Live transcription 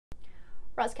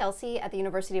Roz Kelsey at the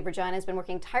University of Regina has been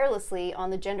working tirelessly on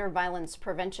the Gender Violence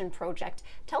Prevention Project.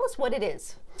 Tell us what it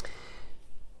is.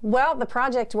 Well, the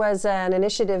project was an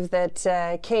initiative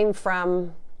that came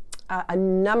from a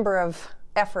number of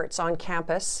efforts on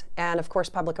campus and, of course,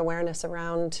 public awareness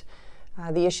around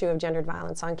the issue of gendered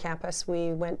violence on campus.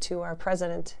 We went to our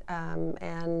president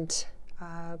and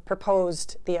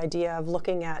proposed the idea of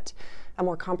looking at a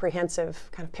more comprehensive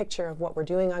kind of picture of what we're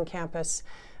doing on campus,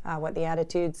 what the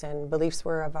attitudes and beliefs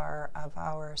were of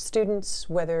our students,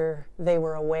 whether they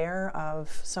were aware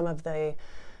of some of the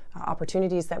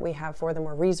opportunities that we have for them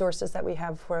or resources that we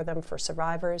have for them, for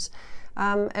survivors.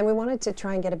 And we wanted to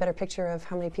try and get a better picture of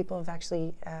how many people have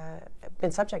actually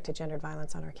been subject to gendered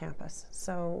violence on our campus.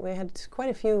 So we had quite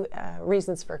a few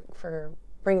reasons for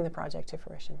bringing the project to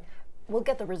fruition. We'll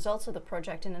get the results of the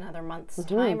project in another month's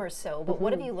time or so, but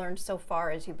what have you learned so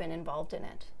far as you've been involved in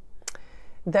it?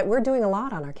 That we're doing a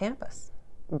lot on our campus,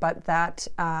 but that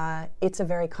it's a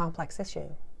very complex issue,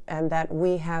 and that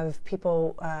we have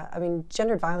people, I mean,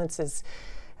 gendered violence is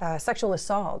sexual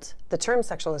assault. The term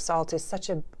sexual assault is such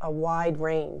a wide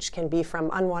range, can be from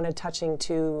unwanted touching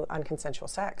to unconsensual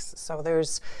sex. So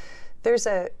there's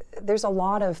a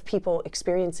lot of people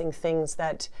experiencing things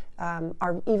that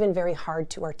are even very hard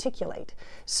to articulate.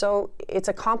 So it's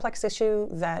a complex issue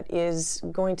that is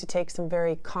going to take some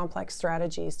very complex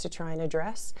strategies to try and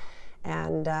address.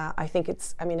 And I think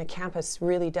a campus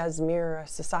really does mirror a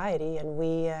society, and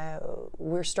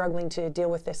we're struggling to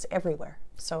deal with this everywhere.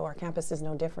 So our campus is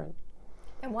no different.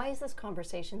 And why is this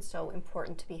conversation so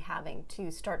important to be having, to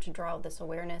start to draw this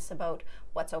awareness about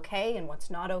what's okay and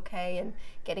what's not okay, and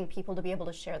getting people to be able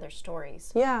to share their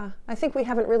stories? Yeah, I think we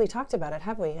haven't really talked about it,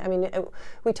 have we? I mean,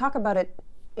 we talk about it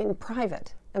in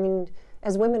private. I mean,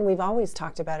 as women, we've always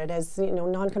talked about it. As you know,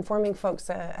 non-conforming folks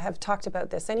have talked about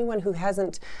this. Anyone who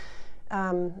hasn't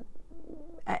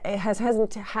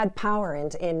had power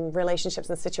in relationships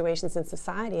and situations in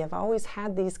society have always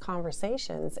had these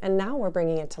conversations, and now we're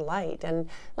bringing it to light. And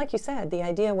like you said, the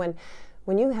idea when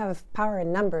you have power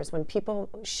in numbers, when people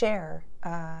share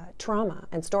trauma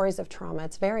and stories of trauma,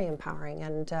 it's very empowering.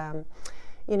 And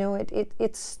you know,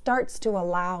 it starts to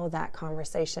allow that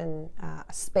conversation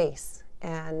a space,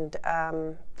 and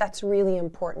that's really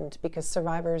important, because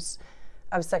survivors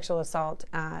of sexual assault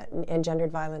and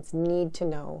gendered violence need to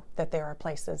know that there are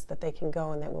places that they can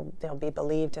go and that they'll be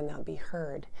believed and they'll be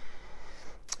heard.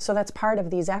 So that's part of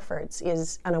these efforts,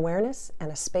 is an awareness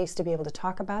and a space to be able to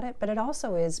talk about it, but it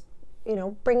also is, you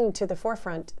know, bringing to the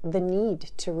forefront the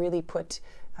need to really put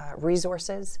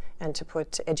resources and to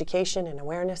put education and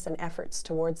awareness and efforts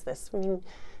towards this. I mean,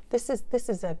 this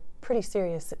is a pretty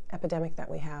serious epidemic that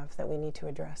we have that we need to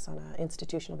address on an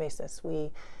institutional basis.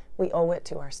 We owe it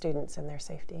to our students and their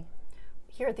safety.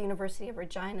 Here at the University of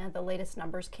Regina, the latest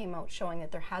numbers came out showing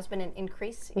that there has been an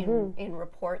increase in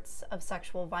reports of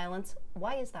sexual violence.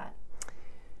 Why is that?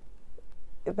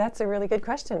 That's a really good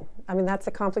question. I mean, that's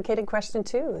a complicated question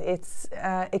too.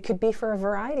 It could be for a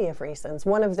variety of reasons.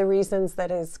 One of the reasons that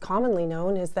is commonly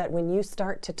known is that when you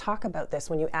start to talk about this,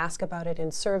 when you ask about it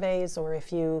in surveys, or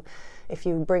if you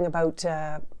bring about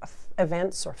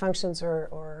events or functions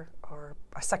or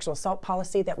a sexual assault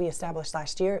policy that we established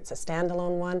last year, it's a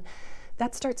standalone one,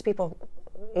 that starts people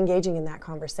engaging in that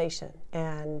conversation.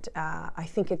 And I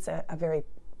think it's a very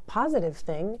positive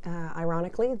thing,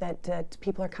 ironically, that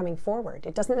people are coming forward.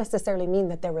 It doesn't necessarily mean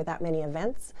that there were that many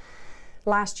events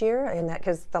last year, and that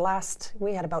because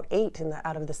we had about 8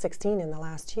 out of the 16 in the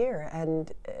last year,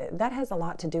 and that has a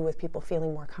lot to do with people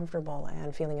feeling more comfortable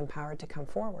and feeling empowered to come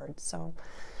forward. So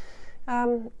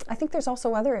I think there's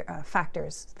also other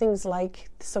factors, things like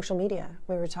social media.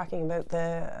 We were talking about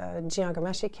the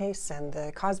Giangameshi case and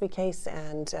the Cosby case,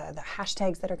 and the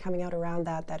hashtags that are coming out around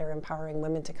that are empowering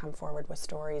women to come forward with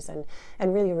stories and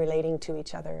really relating to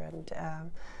each other. And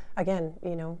again,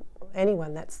 you know,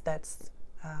 anyone that's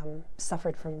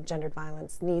suffered from gendered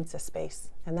violence needs a space,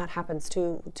 and that happens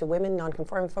to women,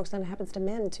 non-conforming folks, and it happens to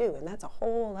men too, and that's a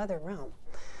whole other realm.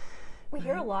 We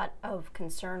hear a lot of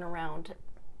concern around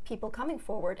people coming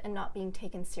forward and not being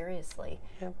taken seriously.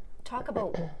 Yep. Talk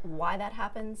about why that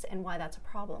happens and why that's a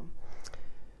problem.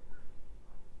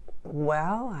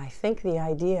 Well, I think the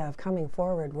idea of coming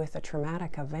forward with a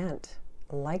traumatic event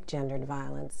like gendered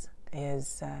violence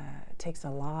takes a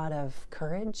lot of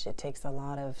courage. It takes a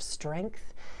lot of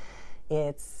strength.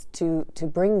 It's to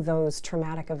bring those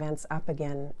traumatic events up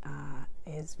again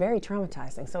is very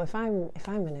traumatizing. So if I'm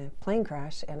in a plane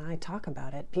crash and I talk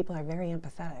about it, people are very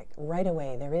empathetic right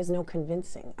away. There is no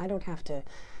convincing. I don't have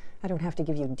to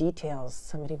give you details.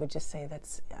 Somebody would just say,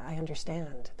 I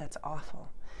understand. That's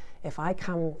awful. if I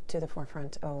come to the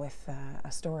forefront with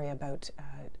a story about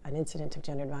an incident of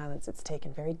gendered violence, it's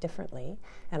taken very differently,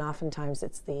 and oftentimes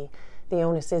it's the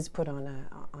onus is put on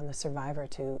the survivor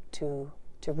to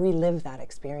relive that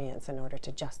experience in order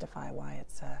to justify why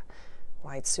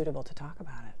it's suitable to talk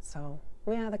about it. So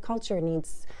yeah, the culture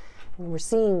needs. We're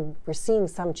seeing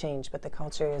some change, but the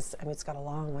culture is. I mean, it's got a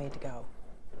long way to go.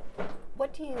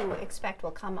 What do you expect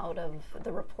will come out of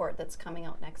the report that's coming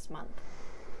out next month?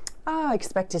 I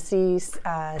expect to see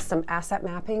some asset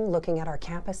mapping, looking at our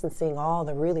campus and seeing all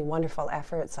the really wonderful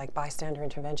efforts like bystander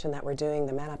intervention that we're doing.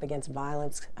 The Man Up Against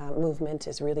Violence movement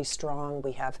is really strong.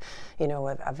 We have,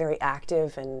 a very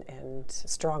active and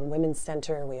strong women's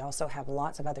center. We also have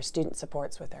lots of other student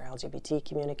supports with our LGBT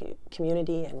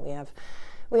community, and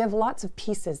we have lots of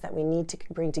pieces that we need to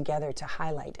bring together to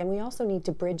highlight, and we also need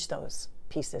to bridge those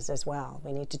pieces as well.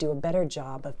 We need to do a better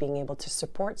job of being able to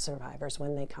support survivors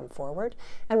when they come forward,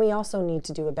 and we also need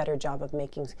to do a better job of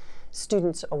making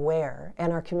students aware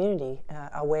and our community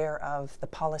aware of the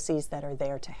policies that are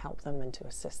there to help them and to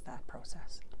assist that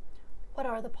process. What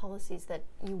are the policies that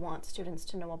you want students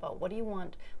to know about? What do you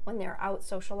want when they're out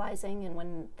socializing and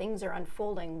when things are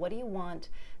unfolding? What do you want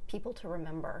people to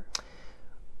remember?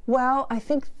 Well, I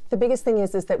think the biggest thing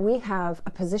is that we have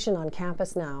a position on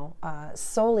campus now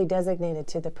solely designated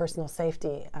to the personal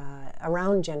safety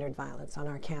around gendered violence on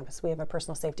our campus. We have a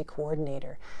personal safety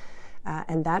coordinator,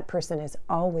 and that person is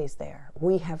always there.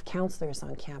 We have counselors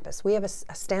on campus. We have a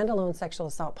standalone sexual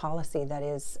assault policy that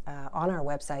is on our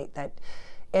website that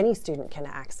any student can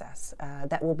access,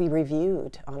 that will be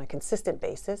reviewed on a consistent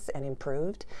basis and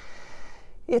improved.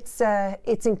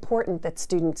 It's important that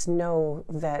students know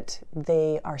that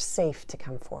they are safe to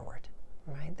come forward,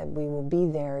 right? That we will be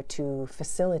there to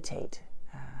facilitate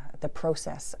the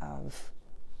process of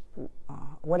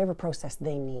whatever process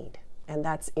they need. And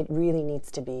it really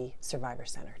needs to be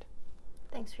survivor-centered.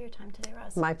 Thanks for your time today,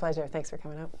 Roz. My pleasure. Thanks for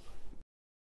coming out.